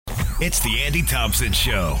It's the Andy Thompson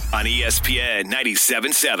Show on ESPN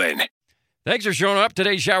 97.7. Thanks for showing up.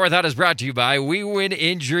 Today's Shower Thought is brought to you by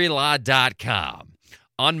WeWinInjuryLaw.com.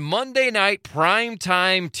 On Monday night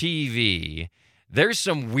primetime TV, there's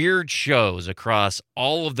some weird shows across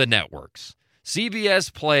all of the networks.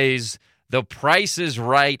 CBS plays The Price is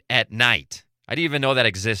Right at night. I didn't even know that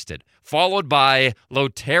existed. Followed by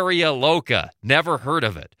Loteria Loca. Never heard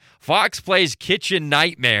of it. Fox plays Kitchen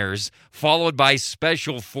Nightmares, followed by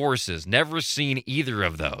Special Forces. Never seen either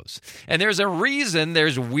of those. And there's a reason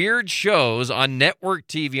there's weird shows on network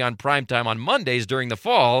TV on primetime on Mondays during the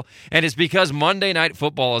fall, and it's because Monday Night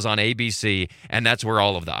Football is on ABC, and that's where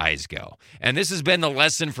all of the eyes go. And this has been the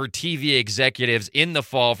lesson for TV executives in the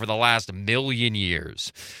fall for the last million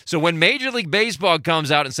years. So when Major League Baseball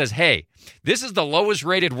comes out and says, hey, this is the lowest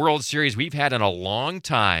rated World Series we've had in a long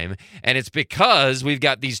time, and it's because we've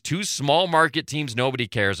got these two small market teams nobody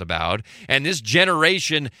cares about, and this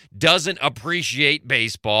generation doesn't appreciate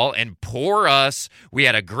baseball, and poor us. We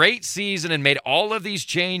had a great season and made all of these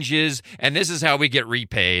changes, and this is how we get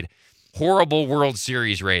repaid. Horrible World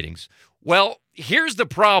Series ratings. Well, here's the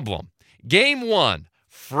problem. Game 1,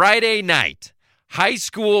 Friday night. High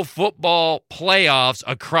school football playoffs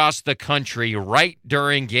across the country right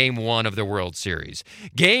during Game 1 of the World Series.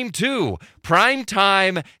 Game 2,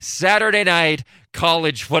 primetime Saturday night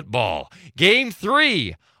college football. Game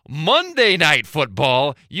 3, Monday night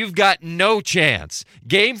football. You've got no chance.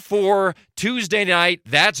 Game 4, Tuesday night.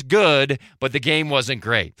 That's good, but the game wasn't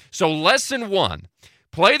great. So lesson 1.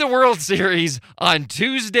 Play the World Series on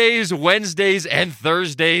Tuesdays, Wednesdays, and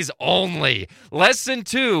Thursdays only. Lesson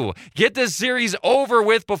 2, get the series over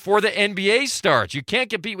with before the NBA starts. You can't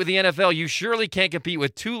compete with the NFL. You surely can't compete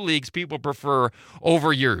with two leagues people prefer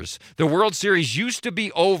over yours. The World Series used to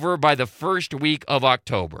be over by the first week of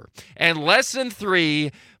October. And lesson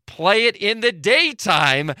 3, play it in the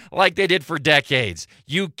daytime like they did for decades.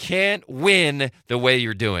 You can't win the way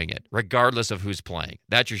you're doing it, regardless of who's playing.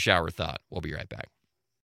 That's your shower thought. We'll be right back.